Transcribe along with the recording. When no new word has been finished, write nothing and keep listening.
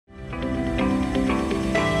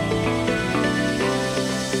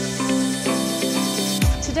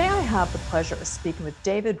have the pleasure of speaking with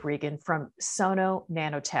David Regan from Sona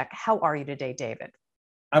Nanotech. How are you today, David?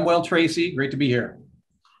 I'm well, Tracy. Great to be here.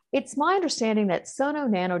 It's my understanding that Sona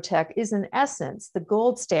Nanotech is, in essence, the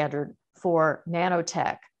gold standard for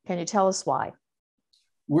nanotech. Can you tell us why?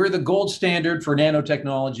 We're the gold standard for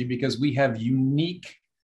nanotechnology because we have unique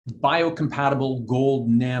biocompatible gold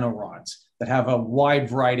nanorods that have a wide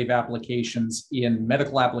variety of applications in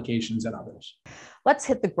medical applications and others. Let's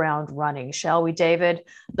hit the ground running, shall we, David?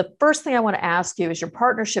 The first thing I want to ask you is your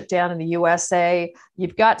partnership down in the USA.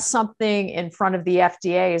 You've got something in front of the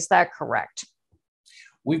FDA. Is that correct?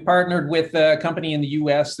 We've partnered with a company in the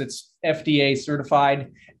US that's FDA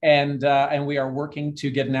certified, and we are working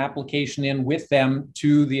to get an application in with them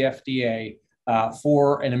to the FDA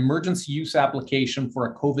for an emergency use application for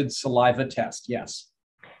a COVID saliva test. Yes.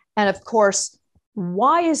 And of course,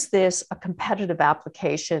 why is this a competitive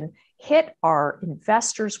application? Hit our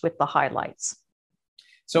investors with the highlights.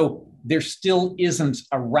 So there still isn't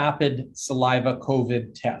a rapid saliva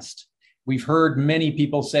COVID test. We've heard many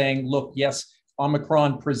people saying, look, yes,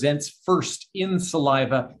 Omicron presents first in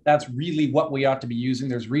saliva. That's really what we ought to be using.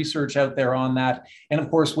 There's research out there on that. And of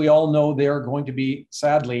course, we all know there are going to be,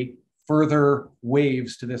 sadly, further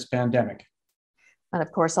waves to this pandemic. And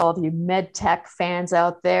of course, all of you med tech fans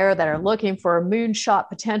out there that are looking for a moonshot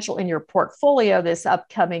potential in your portfolio this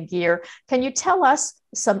upcoming year, can you tell us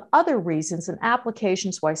some other reasons and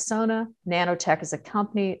applications why Sona Nanotech is a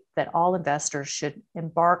company that all investors should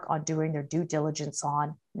embark on doing their due diligence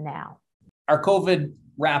on now? Our COVID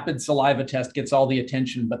rapid saliva test gets all the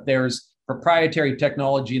attention, but there's proprietary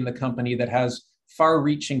technology in the company that has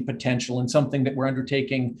far-reaching potential and something that we're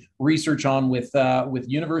undertaking research on with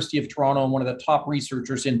University of Toronto and one of the top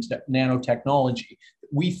researchers in nanotechnology.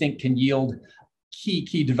 We think can yield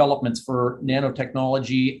key developments for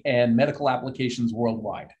nanotechnology and medical applications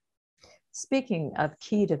worldwide. Speaking of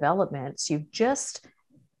key developments, you've just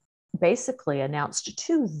basically announced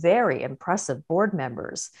two very impressive board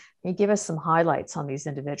members. Can you give us some highlights on these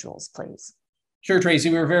individuals, please? Sure, Tracy.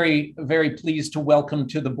 We're very, very pleased to welcome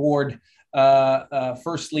to the board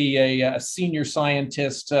firstly, a senior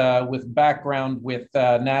scientist with background with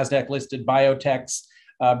NASDAQ-listed biotechs,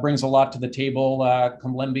 brings a lot to the table,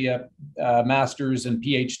 Columbia Masters and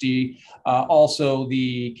PhD. Also,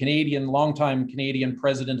 the longtime Canadian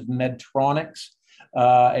president of Medtronic,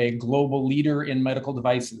 a global leader in medical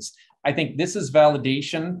devices. I think this is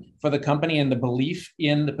validation for the company and the belief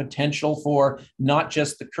in the potential for not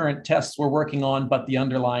just the current tests we're working on, but the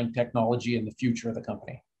underlying technology and the future of the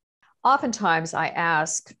company. Oftentimes I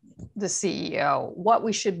ask the CEO what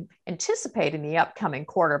we should anticipate in the upcoming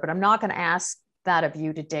quarter, but I'm not going to ask that of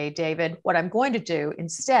you today, David. What I'm going to do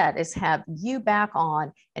instead is have you back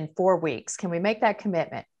on in 4 weeks. Can we make that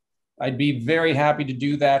commitment? I'd be very happy to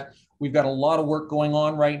do that. We've got a lot of work going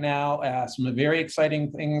on right now, some very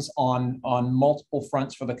exciting things on multiple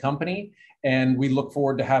fronts for the company. And we look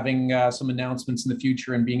forward to having some announcements in the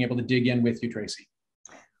future and being able to dig in with you, Tracy.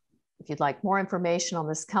 If you'd like more information on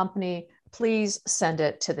this company, please send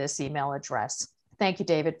it to this email address. Thank you,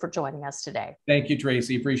 David, for joining us today. Thank you,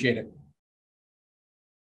 Tracy. Appreciate it.